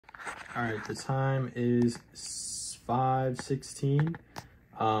All right, the time is 5:16.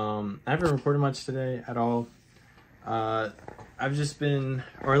 I haven't recorded much today at all. I've just been,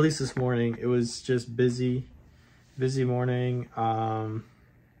 or at least this morning, it was just busy morning. My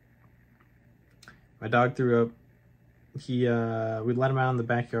dog threw up. We let him out in the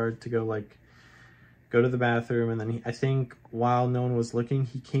backyard to go to the bathroom, and then I think while no one was looking,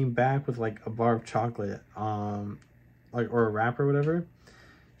 he came back with like a bar of chocolate, or a wrap or whatever.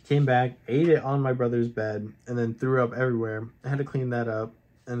 He came back, ate it on my brother's bed, and then threw up everywhere. I had to clean that up.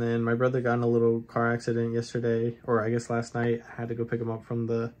 And then my brother got in a little car accident yesterday, or I guess last night. I had to go pick him up from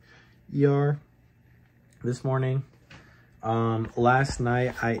the ER this morning. Last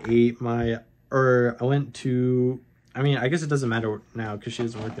night I guess it doesn't matter now because she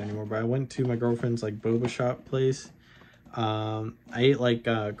doesn't work there anymore, but I went to my girlfriend's like boba shop place. I ate like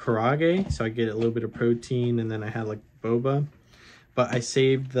karage, so I get a little bit of protein, and then I had like boba. But I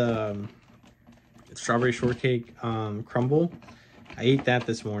saved the strawberry shortcake crumble. I ate that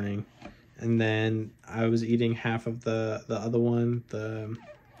this morning, and then I was eating half of the other one, the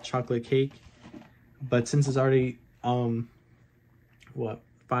chocolate cake. But since it's already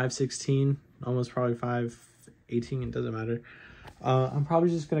 5:16, almost probably 5:18, it doesn't matter. I'm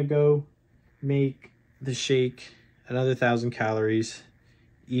probably just gonna go make the shake, another 1,000 calories,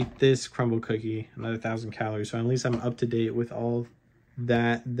 eat this crumble cookie, another 1,000 calories. So at least I'm up to date with all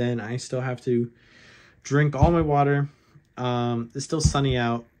that. Then I still have to drink all my water. It's still sunny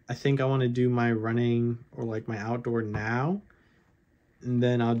out. I think I want to do my running or like my outdoor now, and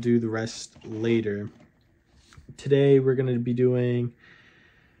then I'll do the rest later. Today we're going to be doing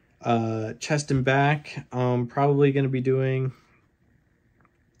chest and back. Probably going to be doing,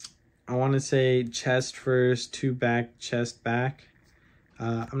 I want to say chest first, two back, chest back.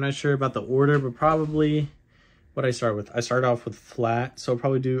 I'm not sure about the order, but probably what I start with. I start off with flat, so I'll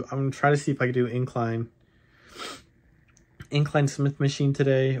probably do, I'm going to try to see if I can do incline Smith machine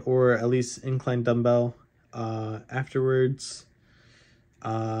today, or at least incline dumbbell. Afterwards,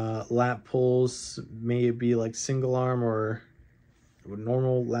 lat pulls, may it be like single arm or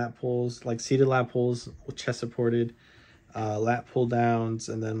normal lat pulls, like seated lat pulls, chest supported, lat pull downs,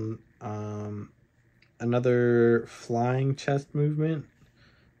 and then another flying chest movement,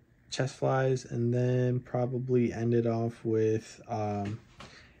 chest flies, and then probably end it off with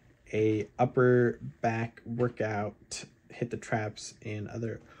a upper back workout, hit the traps and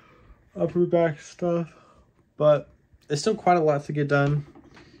other upper back stuff. But it's still quite a lot to get done.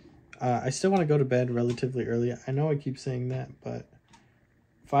 I still want to go to bed relatively early. I know I keep saying that, but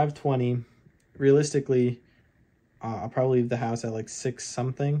 5:20, realistically, I'll probably leave the house at like 6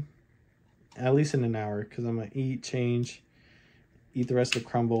 something, at least in an hour, because I'm gonna eat, change, eat the rest of the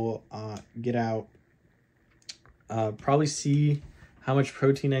crumble, get out, probably see how much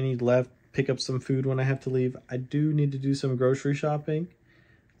protein I need left, pick up some food when I have to leave. I do need to do some grocery shopping.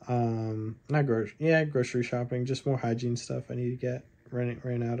 Grocery shopping, just more hygiene stuff I need to get.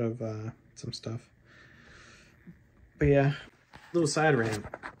 Ran out of some stuff. But yeah, little side rant.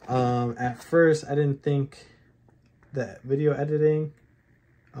 At first I didn't think that video editing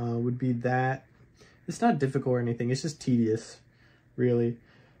would be that, it's not difficult or anything, it's just tedious, really.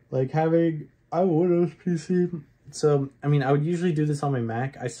 Like having a Windows PC. So, I mean, I would usually do this on my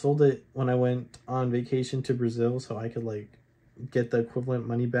Mac. I sold it when I went on vacation to Brazil, so I could, like, get the equivalent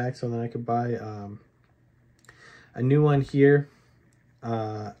money back, so then I could buy a new one here.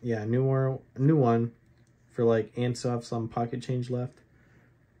 A new one for, like, and still have some pocket change left.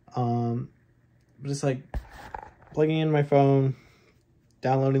 But it's, like, plugging in my phone,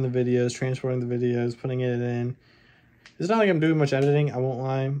 downloading the videos, transporting the videos, putting it in. It's not like I'm doing much editing, I won't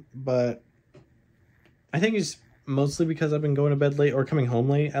lie, but I think it's mostly because I've been going to bed late, or coming home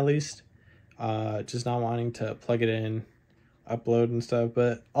late at least, just not wanting to plug it in, upload and stuff.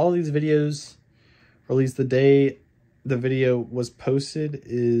 But all these videos, or at least the day the video was posted,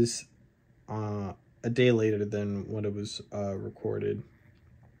 is a day later than when it was recorded,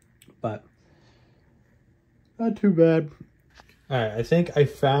 but not too bad. All right, I think I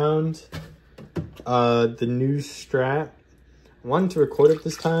found the new strap. I wanted to record it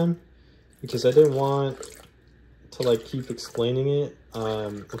this time because I didn't want to like keep explaining it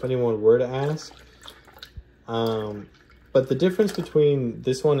if anyone were to ask. But the difference between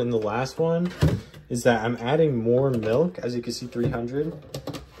this one and the last one is that I'm adding more milk, as you can see, 300,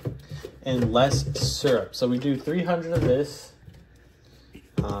 and less syrup. So we do 300 of this,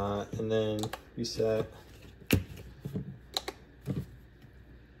 and then we set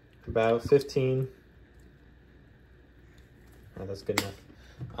about 15. Oh, that's good enough.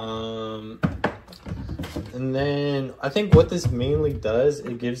 And then I think what this mainly does,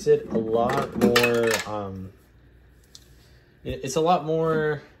 it gives it a lot more, it's a lot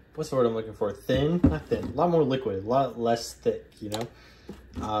more, what's the word I'm looking for? Thin? Not thin, a lot more liquid, a lot less thick, you know?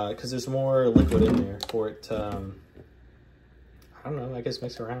 Because there's more liquid in there for it to, I don't know, I guess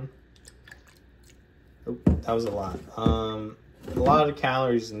mix around. Oh, that was a lot. A lot of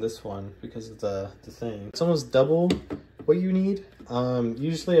calories in this one because of the thing. It's almost double what you need.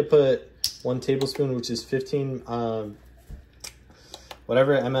 Usually I put 1 tablespoon, which is 15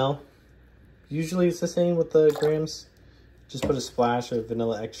 whatever ml. Usually it's the same with the grams. Just put a splash of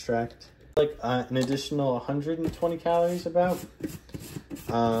vanilla extract. Like an additional 120 calories about.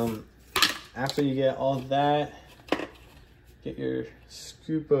 After you get all that, get your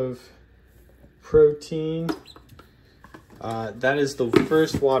scoop of protein. That is the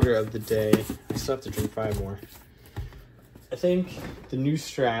first water of the day. I still have to drink 5 more. I think the new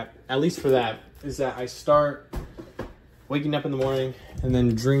strap, at least for that, is that I start waking up in the morning and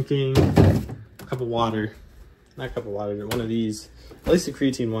then drinking a cup of water. Not a cup of water, one of these. At least the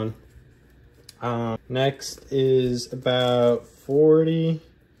creatine one. Next is about 40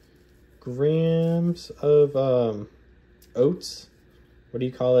 grams of oats. What do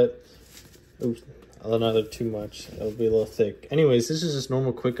you call it? Oops, another too much. It'll be a little thick. Anyways, this is just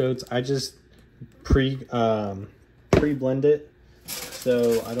normal quick oats. I just pre-blend it,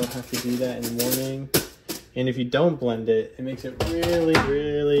 so I don't have to do that in the morning. And if you don't blend it, it makes it really,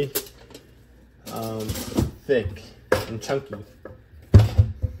 really thick and chunky.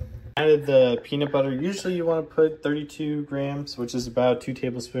 Added the peanut butter. Usually you want to put 32 grams, which is about 2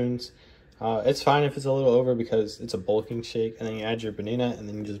 tablespoons. It's fine if it's a little over because it's a bulking shake. And then you add your banana and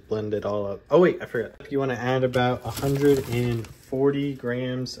then you just blend it all up. Oh wait, I forgot. You want to add about 140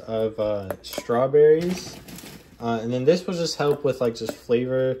 grams of strawberries. And then this will just help with like just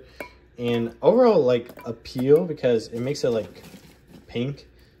flavor and overall like appeal because it makes it like pink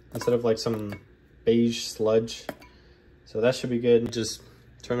instead of like some beige sludge. So that should be good. Just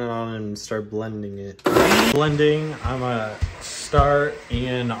turn it on and start blending it. Blending, I'm gonna start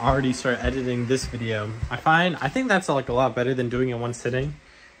and already start editing this video. I think that's like a lot better than doing it in one sitting.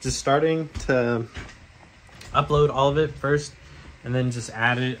 Just starting to upload all of it first and then just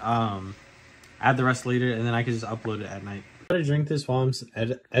add it, add the rest later, and then I can just upload it at night. I'm gonna drink this while I'm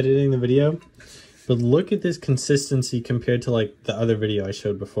editing the video, but look at this consistency compared to like the other video I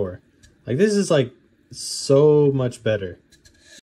showed before. Like this is like so much better.